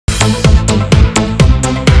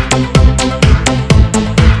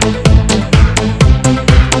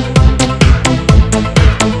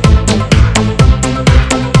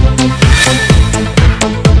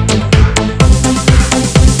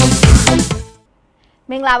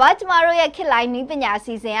မင်္ဂလာပါကျမတို့ရဲ့ခေတ်လိုက်နီးပညာ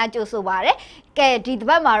အစီအစဉ်ကကြိုဆိုပါရစေ။ကဲဒီ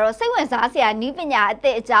တစ်ပတ်မှာတော့စိတ်ဝင်စားစရာနီးပညာအသ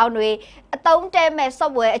စ်အကြောင်းတွေအသုံးတဲမဲ့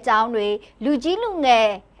software အကြောင်းတွေလူကြီးလူင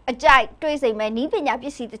ယ်အကြိုက်တွေးစိမ်မဲ့နီးပညာ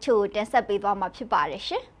ပစ္စည်းတချို့ကိုတင်ဆက်ပေးသွားမှာဖြစ်ပါ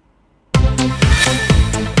တယ်ရှင်။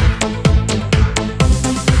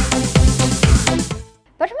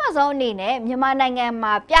ပထမဆုံးအနေနဲ့မြန်မာနိုင်ငံ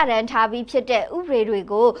မှာပြဋ္ဌာန်းထားပြီးဖြစ်တဲ့ဥပဒေ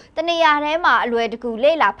တွေကိုတနေရာထဲမှာအလွယ်တကူ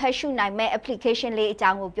လေ့လာဖတ်ရှုနိုင်မဲ့ application လေးအကြော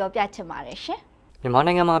င်းကိုပြောပြချင်ပါတယ်ရှင်။မြန်မာ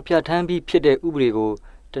နိုင်ငံမှာပြဋ္ဌာန်းပြီးဖြစ်တဲ့ဥပဒေ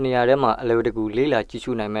ကိုတနေရာထဲမှာအလွယ်တကူလေ့လာကြ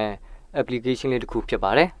ည့်ရှုနိုင်မဲ့ application လေးတစ်ခုဖြစ်ပါ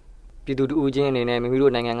တယ်။ပြည်သူ့ဦးချင်းအနေနဲ့မိမိတို့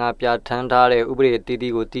နိုင်ငံကပြဋ္ဌာန်းထားတဲ့ဥပဒေအ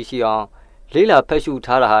သီးသီးကိုသိရှိအောင်လေ့လာဖတ်ရှု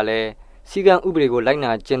ထားတာဟာလည်းစည်းကမ်းဥပဒေကို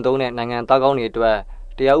လိုက်နာကျင့်သုံးတဲ့နိုင်ငံသားကောင်းတွေ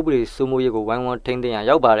အတွက်တရားဥပဒေစိုးမိုးရေးကိုဝိုင်းဝန်းထိန်းသိမ်းရ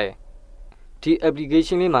ရောက်ပါတယ်။ဒီ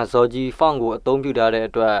application လေးမှာဇော်ကြီး font ကိုအသုံးပြုထား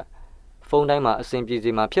တဲ့အတွက်ဖုန်းတိုင်းမှာအဆင်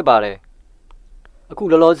ပြေစေမှာဖြစ်ပါတယ်။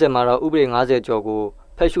အခုလောလောဆယ်မှာတော့ဥပဒေ50ကျော်ကို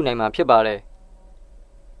ဖတ်ရှုနိုင်မှာဖြစ်ပါတယ်။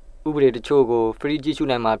ဥပဒေတချို့ကို free ကြည့်ရှု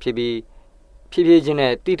နိုင်မှာဖြစ်ပြီးဖြည်းဖြည်းချ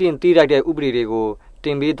င်းနဲ့တည်တည်လိုက်တဲ့ဥပဒေတွေကို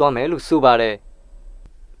တင်ပေးသွားမယ်လို့ဆိုပါတယ်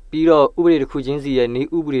။ပြီးတော့ဥပဒေတစ်ခုချင်းစီရဲ့န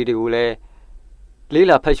ည်းဥပဒေတွေကိုလည်းလေ့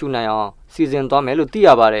လာဖတ်ရှုနိုင်အောင်စီစဉ်သွားမယ်လို့သိ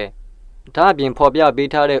ရပါတယ်။ဒါအပြင်ဖော်ပြပေး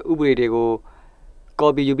ထားတဲ့ဥပဒေတွေကို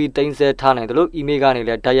copy ယူပြီးတင်ဆက်ထားနိုင်တယ်လို့ email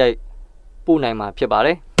ကနေလည်းတိုက်ရိုက်ပို့နိုင်မှာဖြစ်ပါတ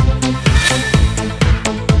ယ်။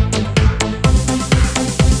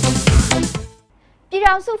ပြည်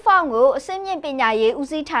ထောင်စုဖောင်ကိုအစိမ့်မြင့်ပညာရေးဦး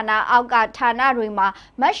စီးဌာနအောက်ကဌာနတွေ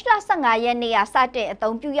မှာမတ်လ15ရက်နေ့ကစတင်အ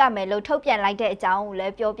သုံးပြုရမယ်လို့ထုတ်ပြန်လိုက်တဲ့အကြောင်းကိုလည်း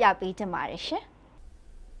ပြောပြပေးချင်ပါတယ်ရှင်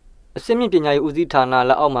။အစိမ့်မြင့်ပညာရေးဦးစီးဌာ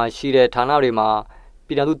နလက်အောက်မှာရှိတဲ့ဌာနတွေ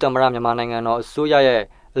မှာပြည်ထောင်စုသမ္မတမြန်မာနိုင်ငံတော်အစိုးရရဲ့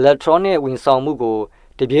electronic ဝန်ဆောင်မှုကို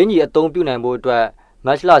တပြေးညီအသုံးပြုနိုင်ဖို့အတွက်မ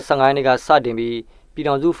တ်လ15ရက်နေ့ကစ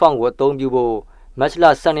တင်ပြီးပြည်ထောင်စုဖောင်ကိုအသုံးပြုဖို့မတ်လ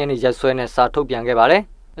12ရက်နေ့ရက်စွဲနဲ့စာထုတ်ပြန်ခဲ့ပါတယ်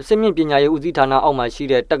။အစိမ့်မြင့်ပညာရေးဦးစီးဌာနအောက်မှာရှိ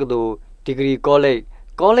တဲ့တက္ကသိုလ်Degree College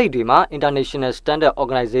တွေမှာ International Standard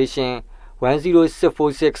Organization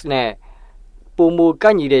 10646နဲ့ပုံ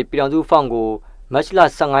မကိုက်ညီတဲ့ပြည်ထောင်စုဖောင်ကိုမတ်လ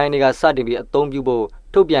15ရက်နေ့ကစတင်ပြီးအသုံး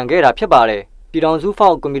ပြုဖို့ထုတ်ပြန်ခဲ့တာဖြစ်ပါတယ်။ပြည်ထောင်စုဖော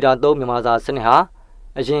င်ကွန်ပျူတာသုံးမြန်မာစာစ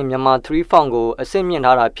နစ်ဟာအရင်မြန်မာ3ဖောင်ကိုအဆင့်မြင့်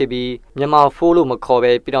ထားတာဖြစ်ပြီးမြန်မာ4လို့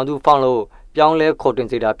မခေါ်ပဲပြည်ထောင်စုဖောင်လို့ပြောင်းလဲခေါ်တွင်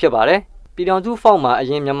စေတာဖြစ်ပါတယ်။ပြည်ထောင်စုဖောင်မှာအ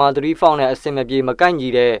ရင်မြန်မာ3ဖောင်နဲ့အဆင့်မပြေမ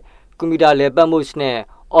ကိုက်ညီတဲ့ကွန်ပျူတာလည်ပတ်မှုနဲ့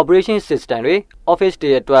Operation System တွေ Office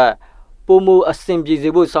တွေအတွက်ပုံမအဆင်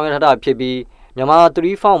ပြေစေဖို့ဆောင်ရွက်ထားတာဖြစ်ပြီးမြန်မာ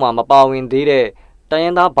3ဖောင်မှာမပါဝင်သေးတဲ့တိုင်း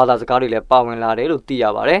ရင်းသားဘာသာစကားတွေလည်းပါဝင်လာတယ်လို့သိ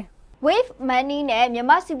ရပါတယ်။ Wave Money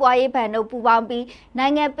နဲ့မြန်မာစီးပွားရေးဘဏ်တို့ပူးပေါင်းပြီးနို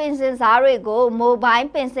င်ငံပင်စင်စားတွေကို Mobile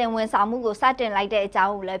ပင်စင်ဝန်ဆောင်မှုကိုစတင်လိုက်တဲ့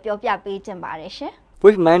အကြောင်းကိုလည်းပြောပြပေးချင်ပါတယ်ရှင်။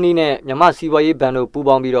 Wave Money နဲ့မြန်မာစီးပွားရေးဘဏ်တို့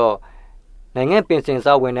ပူးပေါင်းပြီးတော့နိုင်ငံပင်စင်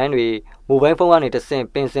စားဝန်ထမ်းတွေ Mobile ဖုန်းကနေတဆ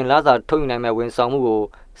င့်ပင်စင်လစာထုတ်ယူနိုင်မဲ့ဝန်ဆောင်မှုကို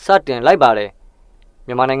စတင်လိုက်ပါတယ်။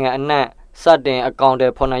မြန်မာနိုင်ငံအနှံ့စတင်အကောင့်တွေ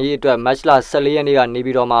ဖော်နိုင်ရေးအတွက်မတ်လ14ရက်နေ့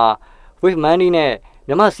ကနေပြီးတော့မှ Wave Money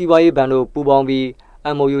နဲ့မြန်မာစီးပွားရေးဘဏ်တို့ပူးပေါင်းပြီး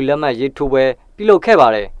MOU လက်မှတ်ရေးထိုးပွဲပြုလုပ်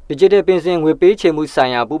ခဲ့ပါတယ်။ Digital ပင်စင်ငွေပေးချေမှု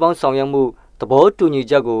ဆိုင်ရာပူးပေါင်းဆောင်ရွက်မှုသဘောတူညီ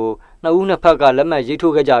ချက်ကိုနှစ်ဦးနှစ်ဖက်ကလက်မှတ်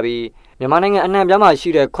ရေးထိုးခဲ့ကြပြီးမြန်မာနိုင်ငံအနှံ့ပြားမှာရှိ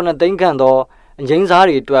တဲ့9သိန်းခန့်သောအငိမ့်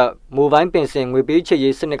စားတွေအတွက်မိုဘိုင်းပင်စင်ငွေပေး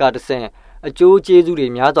ချေရေးစနစ်ကတဆင့်အကျိုးကျေးဇူးတွေ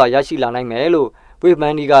များစွာရရှိလာနိုင်မယ်လို့ Wave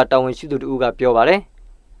Money ကတာဝန်ရှိသူတို့ကပြောပါတယ်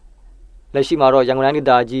။လက်ရှိမှာတော့ရန်ကုန်တိုင်းဒေ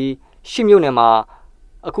သကြီး10မြို့နယ်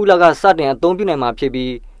မှာအခုလကစတင်အသုံးပြုနိုင်မှာဖြစ်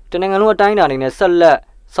ပြီးတနင်္ဂနွေအတိုင်းအတာအနေနဲ့ဆက်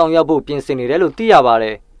လက်ဆောင်ရွက်ဖို့ပြင်ဆင်နေတယ်လို့သိရပါတ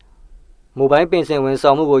ယ်။မိုဘိုင်းပင်စင်ဝန်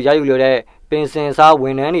ဆောင်မှုကိုရယူလိုတဲ့ပင်စင်စားဝ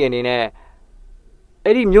န်ထမ်းတွေအနေ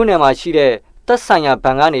နဲ့အဲ့ဒီမြို့နယ်မှာရှိတဲ့သက်ဆိုင်ရာဘ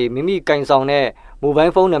ဏ်ကနေမိမိကင်ဆောင်တဲ့မိုဘို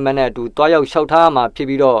င်းဖုန်းနံပါတ်နဲ့အတူတွားရောက်လျှောက်ထားရ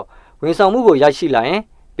မှာဖြစ်ပြီးတော့ဝန်ဆောင်မှုကိုရရှိလာရင်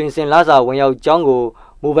ပင်စင်လစာဝင်ရောက်ကြောင်း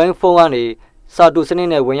ကိုမိုဘိုင်းဖုန်းကနေစာတူစနစ်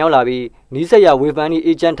နဲ့ဝင်ရောက်လာပြီးနီးစပ်ရာ Wave Money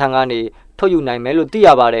Agent ထံကနေထုတ်ယူနိုင်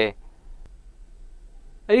မယ်လို့သိရပါတယ်။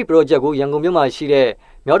အဲ့ဒီ project ကိုရန်ကုန်မြို့မှာရှိတဲ့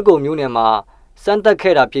မြောက်တကုံမြို့နယ်မှာစမ်းသပ်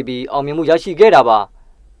ခဲ့တာဖြစ်ပြီးအောင်မြင်မှုရရှိခဲ့တာပါ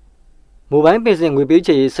။မိုဘိုင်းပင်စင်ငွေ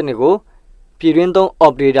ပေးချေရေးစနစ်ကိုပြည်တွင်းသုံး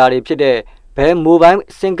operator တွေဖြစ်တဲ့ဘယ်မိုဘိုင်း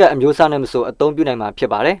စင်ကတ်အမျိုးအစားနဲ့မဆိုအသုံးပြုနိုင်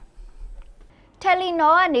မှာဖြစ်ပါတယ်။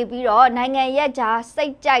 Telenor ကနေပြီးတော့နိုင်ငံ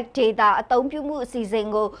ရဲ့ကြားစိတ်ကြိုက် data အသုံးပြုမှုအစီအစဉ်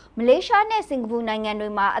ကိုမလေးရှားနဲ့စင်ကာပူနိုင်ငံ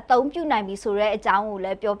တွေမှာအသုံးပြုနိုင်ပြီဆိုတဲ့အကြောင်းကိုလ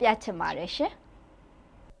ည်းပြောပြချင်ပါတယ်ရှင်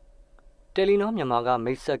။ Telenor မြန်မာ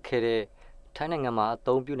ကမိတ်ဆက်ခဲ့တဲ့ထိုင်းနိုင်ငံမှာ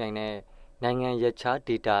အသုံးပြုနိုင်တဲ့နိုင်ငံရဲ့ခြား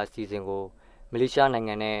data အစီအစဉ်ကိုမလေးရှား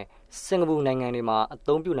နိုင်ငံနဲ့စင်ကာပူနိုင်ငံတွေမှာ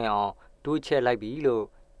အသုံးပြုနိုင်အောင်တိုးချဲ့လိုက်ပြီလို့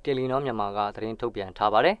Telenor မြန်မာကသတင်းထုတ်ပြန်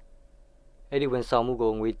ထားပါတယ်။အဲဒီဝန်ဆောင်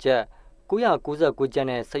မှုကိုငွေကျပ်999ကျပ်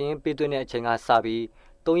နဲ့စရင်ပေးသွင်းတဲ့အချိန်ကစပြီး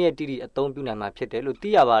3ရက်တိတိအသုံးပြုနိုင်မှာဖြစ်တယ်လို့သိ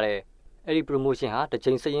ရပါတယ်။အဲဒီ promotion ဟာ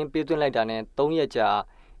တစ်ချိန်စရင်ပေးသွင်းလိုက်တာနဲ့3ရက်ကြာ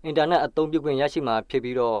အင်တာနက်အသုံးပြုခွင့်ရရှိမှာဖြစ်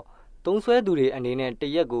ပြီးတော့သုံးစွဲသူတွေအနေနဲ့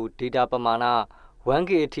တစ်ရက်ကို data ပမာဏ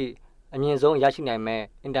 1K အထိအမြင့်ဆုံးရရှိနိုင်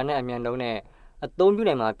မဲ့အင်တာနက်အမြန်နှုန်းနဲ့အသုံး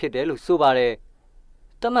ပြုနိုင်မှာဖြစ်တယ်လို့ဆိုပါတယ်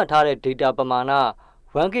တတ်မှတ်ထားတဲ့ data ပမာဏ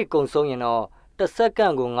 1G ကုန်ဆုံးရင်တော့တစ်စက္က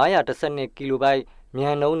န့်ကို912 KB မြ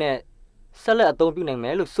န်နှုန်းနဲ့ဆက်လက်အသုံးပြုနိုင်မ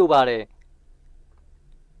ယ်လို့ဆိုပါတယ်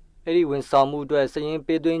။အဲ့ဒီဝန်ဆောင်မှုအတွက်စရင်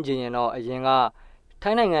ပေးသွင်းခြင်းရင်တော့အရင်က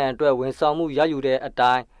ထိုင်းနိုင်ငံအတွက်ဝန်ဆောင်မှုရယူတဲ့အ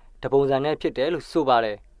တိုင်းတပုံစံနဲ့ဖြစ်တယ်လို့ဆိုပါတ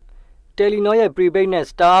ယ်။ Telenor ရဲ့ prepaid နဲ့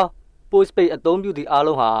Star postpaid အသုံးပြုသည့်အား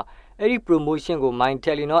လုံးဟာအဲ့ဒီ promotion ကို My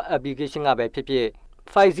Telenor application ကပဲဖြစ်ဖြစ်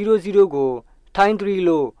500ကို Time 3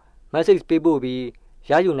လို့ message ပေးပို့ပြီး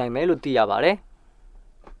ရယူနိုင်မယ်လို့သိရပါတယ်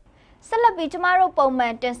။ဆက်လက်ပြီးကျမတို့ပုံမှ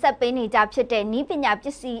န်တင်ဆက်ပေးနေကြဖြစ်တဲ့နည်းပညာပ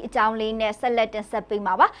စ္စည်းအကြောင်းလေးနဲ့ဆက်လက်တင်ဆက်ပေး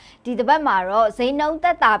မှာပါ။ဒီတစ်ပတ်မှာတော့ဈေးနှုန်းသ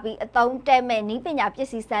က်သာပြီးအသုံးတဲ့မဲ့နည်းပညာပစ္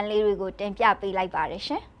စည်းစံလေးတွေကိုတင်ပြပေးလိုက်ပါတယ်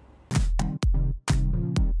ရှင်။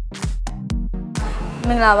မ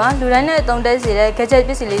င်္ဂလာပါလူတိုင်းနဲ့အသုံးတဲ့စီတဲ့ gadget ပ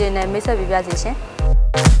စ္စည်းလေးတွေနဲ့မိတ်ဆက်ပေးပါစီရှင်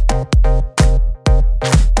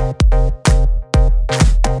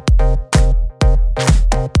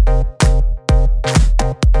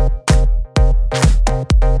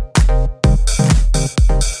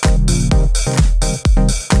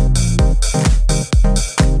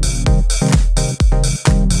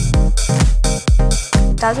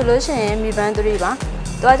ဒါဆိုလို့ရှိရင်Mi Band 3ပါ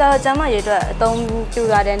သူကကျတော့ကျမ်းမာရေးအတွက်အသုံးပြု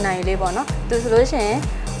ရတဲ့နိုင်လေးပေါ့နော်သူဆိုလို့ရှိရင်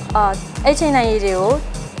အဲ့ချိန်နိုင်ရေးတွေကို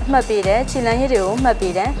မှတ်ပေးတယ်ခြေလမ်းရေးတွေကိုမှတ်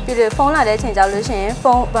ပေးတယ်ပြီးတော့ဖုန်းလာတဲ့ချိန်ကြောက်လို့ရှိရင်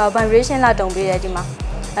ဖုန်း vibration လာတုံပေးတယ်ဒီမှာ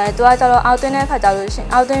သူကကျတော့အောက်သွင်းတဲ့ခါကြောက်လို့ရှိရင်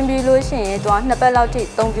အောက်သွင်းပြီးလို့ရှိရင်သူက2ပတ်လောက်ထိ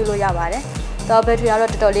သုံးပြုလို့ရပါတယ်သူကဘက်ထရီကတော့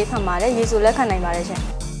တော်တော်လေးခံပါတယ်ရေဆိုလက်ခံနိုင်ပါတယ်ရှင်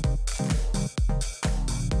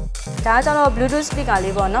ဒါကကျတော့ Bluetooth speaker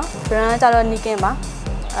လေးပေါ့နော် brand ကျတော့ Nikin ပါ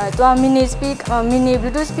သူက mini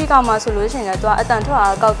Bluetooth speaker မှာဆိုလို့ရှိရင်သူကအတန်ထွက်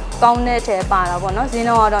အားကောင်းတဲ့ထဲပါတာပေါ့နော်ဈေး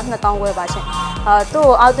နှုန်းကတော့2000ခွဲပါရှင်သူ့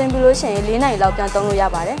ကိုအောက်သွင်းပြီးလို့ရှိရင်4နိုင်လောက်ပြန်သုံးလို့ရ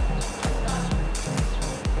ပါတယ်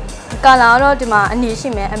ကာလာကတော့ဒီမှာအနီရှိ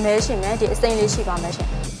မယ်အမဲရှိမယ်ဒီအစိမ်းလေးရှိပါမယ်ရှင်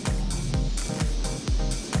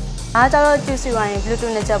အားကြတော့ QC1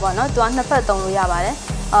 Bluetooth နဲ့ချက်ပေါ့နော်သူကနှစ်ဖက်သုံးလို့ရပါတယ်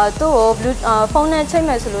သူ့ကိုဖုန်းနဲ့ချိတ်မ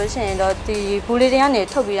ယ်ဆိုလို့ရှိရင်တော့ဒီဘူးလေးတွေကနေ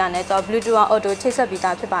ထုတ်ပြီးတာနဲ့သူက Bluetooth auto ချိတ်ဆက်ပြီး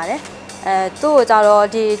သားဖြစ်ပါတယ်သူ့ကိုကြတော့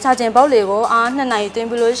ဒီ charging box လေးကိုအား2နိုင်သွင်း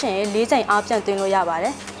ပြီးလို့ရှိရင်4ချိန်အားပြန်သွင်းလို့ရပါတ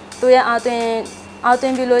ယ်သူရဲ့အားသွ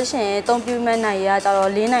င်းပြီးလို့ရှိရင်အသုံးပြုမဲ့နိုင်ရကြတော့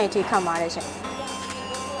4နိုင်အထိခံပါတယ်ရှင်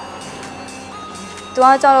သူက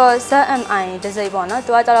ကြတော့ ZMI တစ်စိတ်ပေါ့နော်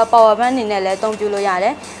သူကကြတော့ power bank အနေနဲ့လည်းအသုံးပြုလို့ရတ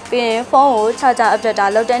ယ်ပြီးရင်ဖုန်းကို charger adapter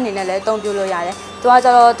လောက်တဲ့အနေနဲ့လည်းအသုံးပြုလို့ရတယ်သူကကြ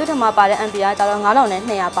တော့သူ့ထမပါတဲ့ ampere ကကြတော့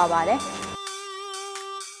9200ပါပါတယ်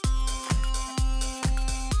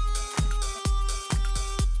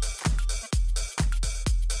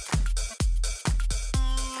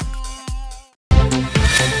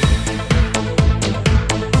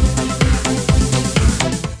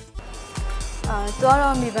သူက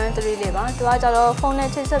တော့ Mi Band 3လေးပါသူကကြတော့ဖုန်းနဲ့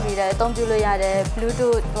ချိတ်ဆက်ပြီးတဲ့အသုံးပြုလို့ရတဲ့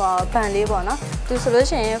Bluetooth ဘန်လေးပေါ့နော်သူဆိုလို့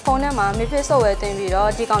ရှိရင်ဖုန်းထဲမှာ Mifid software တင်ပြီးတော့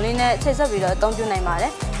ဒီကောင်လေးနဲ့ချိတ်ဆက်ပြီးတော့အသုံးပြုနိုင်ပါတ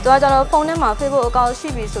ယ်သူကကြတော့ဖုန်းထဲမှာ Facebook account ရှိ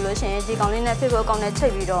ပြီဆိုလို့ရှိရင်ဒီကောင်လေးနဲ့ Facebook account နဲ့ချိ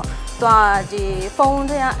တ်ပြီးတော့သူကဒီဖုန်း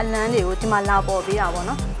ထဲကအလန်းတွေကိုဒီမှာလာပေါ်ပေးတာပေါ့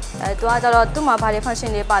နော်သူကကြတော့သူ့မှာဘာတွေ function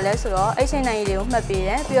တွေပါလဲဆိုတော့အဲ့ချိန်နိုင်တွေကိုမှတ်ပေးတ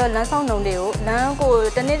ယ်ပြီးတော့လမ်းဆောင်နှုံတွေကိုလမ်းကို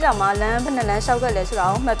တစ်နေ့ကြာမှလမ်းဘယ်နှလမ်းလျှောက်ခဲ့လဲဆိုတာ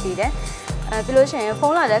ကိုမှတ်ပေးတယ်ပြီးလို့ရှိရင်ဖု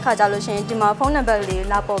န်းလာတဲ့ခါကျလို့ရှိရင်ဒီမှာဖုန်းနံပါတ်လေး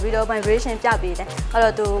လာပေါ်ပြီးတော့ vibration ပြပေးတယ်အဲ့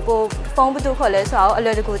တော့သူကိုဖုန်းဘယ်သူခေါ်လဲဆိုတာကိုအလွ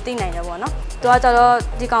ယ်တကူသိနိုင်တယ်ပေါ့နော်သူကကြတော့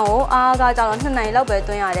ဒီကောင်ကိုအားကကြတော့2နိုင်လောက်ပဲ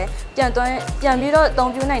သွင်းရတယ်ပြန်ပြီးတော့အ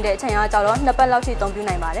သုံးပြုနိုင်တဲ့အချိန်ကကြတော့2ပတ်လောက်ထိအသုံးပြု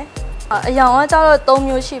နိုင်ပါတယ်အရောင်ကကြတော့3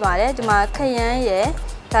မျိုးရှိပါတယ်ဒီမှာခရမ်းရယ်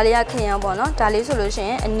ဒါလေးကခရမ်းပေါ့နော်ဒါလေးဆိုလို့ရှိ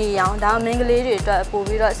ရင်အနီရောင်ဒါမင်းကလေးတွေအတွက်ပို့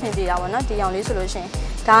ပြီးတော့အဆင်ပြေတာပေါ့နော်ဒီရောင်လေးဆိုလို့ရှိရင်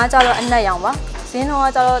ဒါကကြတော့အနက်ရောင်ပါဈေးနှုန်းက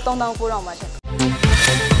ကြတော့3900ပါရှင်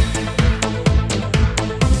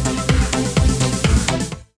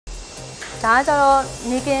ဒါကကြတော့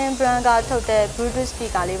Nikin brand ကထုတ်တဲ့ Bluetooth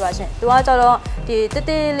speaker လေးပါရှင်။သူကကြတော့ဒီတက်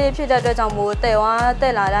တက်လေးဖြစ်တဲ့အတွက်ကြောင့်မို့တက်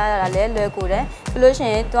လာရတာလည်းလွယ်ကူတယ်။ပြီးလို့ရှိ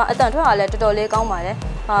ရင်သူကအတန်ထွက်တာလည်းတော်တော်လေးကောင်းပါတယ်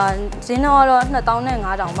။ဈေးနှုန်းကတော့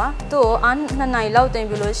2500ပါ။သူ့ကိုအား2နိုင်လောက်တင်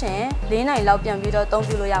ပြီးလို့ရှိရင်4နိုင်လောက်ပြန်ပြီးတော့သုံး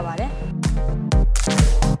ပြုလို့ရပါတယ်။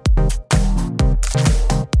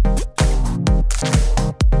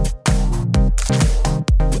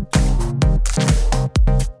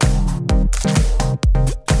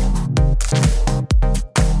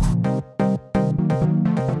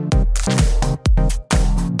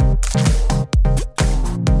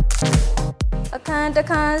တ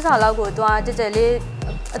ခန်းစာလောက်ကိုတွားကြက်ကြက်လေး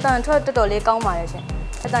အတန်ထွက်တော်တော်လေးကောင်းပါတယ်ရှင်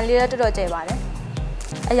အတန်လေးလည်းတော်တော်ကျယ်ပါတယ်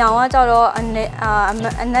အရောင်ကကြတော့အန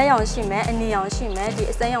က်ရောင်ရှိမယ်အနီရောင်ရှိမယ်ဒီ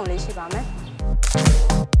အစိမ်းရောင်လေးရှိပါမယ်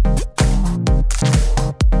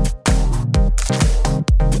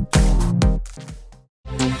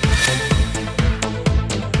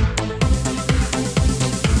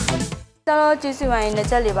ကျတော့ GC wine နဲ့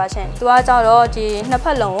ချက်လေးပါရှင်သူကကြတော့ဒီနှစ်ဖ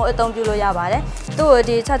က်လုံးကိုအသုံးပြုလို့ရပါတယ်သူ့ကို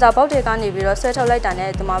ဒီခြားခြားပေါက်တွေကနေပြီးတော့ဆွဲထုတ်လိုက်တာနဲ့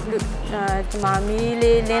ဒီမှာဒီမှာမီး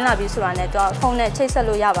လေးလင်းလာပြီးဆိုတာနဲ့သူကဖုန်းနဲ့ချိတ်ဆက်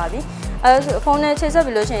လို့ရပါပြီဖုန်းနဲ့ချိတ်ဆက်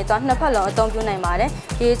ပြီးလို့ရှိရင်သူကနှစ်ဖက်လုံးအသုံးပြုနိုင်ပါတယ်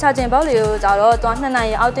ဒီခြားကျင်ပေါက်လေးကိုကြတော့သူက2နို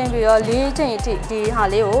င်အောက်တင်ပြီးတော့4ချိန်အထိဒီဟာ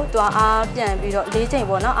လေးကိုသူကအားပြန်ပြီးတော့4ချိန်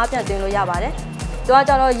ပေါ့နော်အားပြန်တင်လို့ရပါတယ်သူက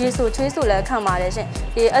ကြတော့ရေဆူချွေးဆူလည်းခံပါတယ်ရှင်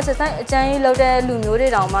ဒီ exercise အကျန်းကြီးလုပ်တဲ့လူမျိုးတွေ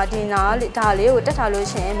တောင်မှဒီနာဒါလေးကိုတက်ထားလို့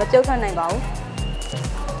ရှိရင်မပြုတ်ထွက်နိုင်ပါဘူး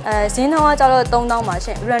ဈေးနှုန်းကကြတော့3000ပါရှ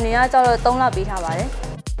င် running ကကြတော့3လပေးထားပါတ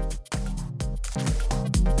ယ်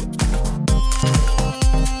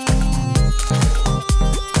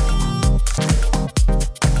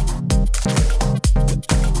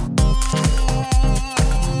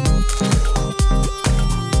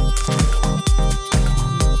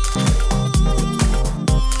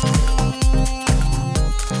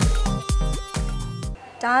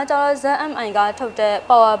ဒါကကျတော့ ZMI ကထုတ်တဲ့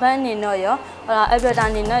power bank အနေနဲ့ရောဟို adapter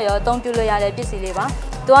အနေနဲ့ရောအသုံးပြုလို့ရတဲ့ပစ္စည်းလေးပါ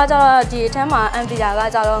။သူကကျတော့ဒီအထက်မှာ ampere က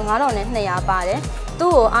ကျတော့9200ပါတယ်။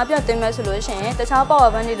သူ့ကိုအားပြတ်သွင်းမဲ့ဆိုလို့ရှိရင်တခြား power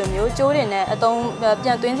bank တွေလိုမျိုးကျိုးတွေနဲ့အသုံးပြ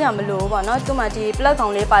န်သွင်းစရာမလိုဘူးပေါ့နော်။သူ့မှာဒီ plug ကော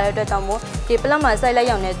င်လေးပါတဲ့အတွက်ကြောင့်မို့ဒီ plug မှာစိုက်လိုက်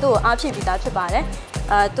ရောက်နေသူ့ကိုအားဖြည့်ပြီးသားဖြစ်ပါတယ်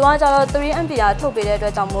။သူကကျတော့3 ampere ထုတ်ပေးတဲ့အတွ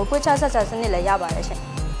က်ကြောင့်မို့ quick charge စနစ်လည်းရပါတယ်ရှင်။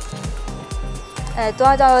သူက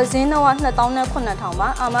ကျတော့ဈေးနှုန်းက2900ပါ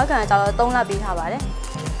အာမခံကကျတော့3လပေးထားပါတယ်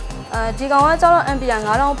ဒီကောင်ကကျတော့ ampere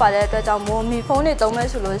 9000ပါတဲ့အတွက်ကြောင့်မို့မီဖုန်းတွေသုံးမဲ့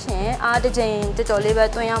ဆိုလို့ရှိရင်အားတစ်ချိန်ကြော်လေးပဲ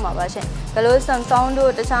သွင်းရမှာပါရှင်ဒါလို့ Samsung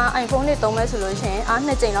တို့တခြား iPhone တွေသုံးမဲ့ဆိုလို့ရှိရင်အား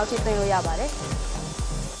2ချိန်လောက်ထိသွင်းလို့ရပါတယ်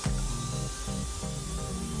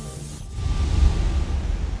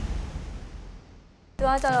သူ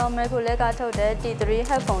ကကျတော့ Microlet ကထုတ်တဲ့ T3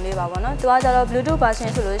 headphone လေးပါပေါ့နော်သူကကျတော့ Bluetooth version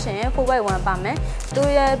ဆိုလို့ရှိရင် 4x1 ပါမယ်သူ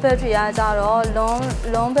ရဲ့ battery ကကျတော့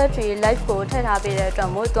long battery life ကိုထည့်ထားပေးတဲ့အတွ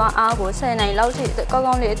က်မို့သူကအားကို10နိုင်လောက်ထိကောင်း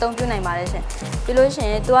ကောင်းလေးအသုံးပြုနိုင်ပါတယ်ရှင်ပြီးလို့ရှိ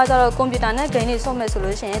ရင်သူကကျတော့ computer နဲ့ game တွေဆော့မယ်ဆို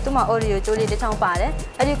လို့ရှိရင်သူ့မှာ audio ကြိုးလေးတစ်ချောင်းပါတယ်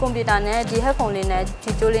အဲ့ဒီ computer နဲ့ဒီ headphone လေးနဲ့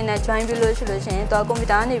ဒီကြိုးလေးနဲ့ join ပြီးလို့ရှိလို့ရှိရင်သူက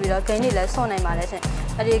computer ကနေပြီးတော့ game တွေလည်းဆော့နိုင်ပါတယ်ရှင်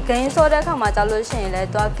အဲ့ဒီ game ဆော့တဲ့အခါမှာကြာလို့ရှိရင်လည်း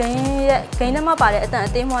သူက game ထဲမှာပါတဲ့အတန်အ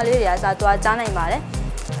သေးမွှားလေးတွေကသူကကြားနိုင်ပါတယ်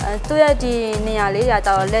သူရဲ့ဒီနေရာလေးကြာ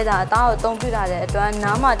တော့လက်သာအသားကိုသုံးပြထားတဲ့အတွက်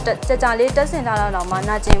နားမှာကြာလေးတက်ဆင်ထားတော့မှ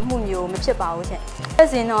နာကျင်မှုမျိုးမဖြစ်ပါဘူးရှင်။လက်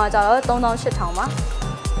စင်းတော့ကျတော့3800ပါ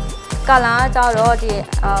။ကာလာကကျတော့ဒီ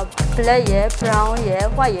black ရယ် brown ရယ်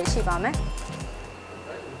white ရယ်ရှိပါမယ်။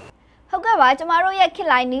ဟုတ်ကဲ့ပါကျမတို့ရဲ့ခစ်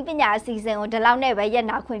လိုက်နီးပညာအစီအစဉ်ကိုဒီလောက်နဲ့ပဲရက်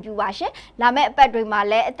နာခွင့်ပြုပါရှင်။လာမယ့်အပတ်တွေမှာ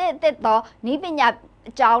လည်းအသစ်သောနီးပညာ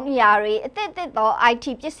အကြောင်းအရာတွေအသစ်သော IT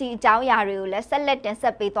ပစ္စည်းအကြောင်းအရာတွေကိုလည်းဆက်လက်တင်ဆ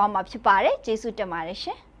က်ပေးသွားမှာဖြစ်ပါတယ်။ကျေးဇူးတင်ပါတယ်ရှ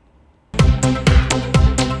င်။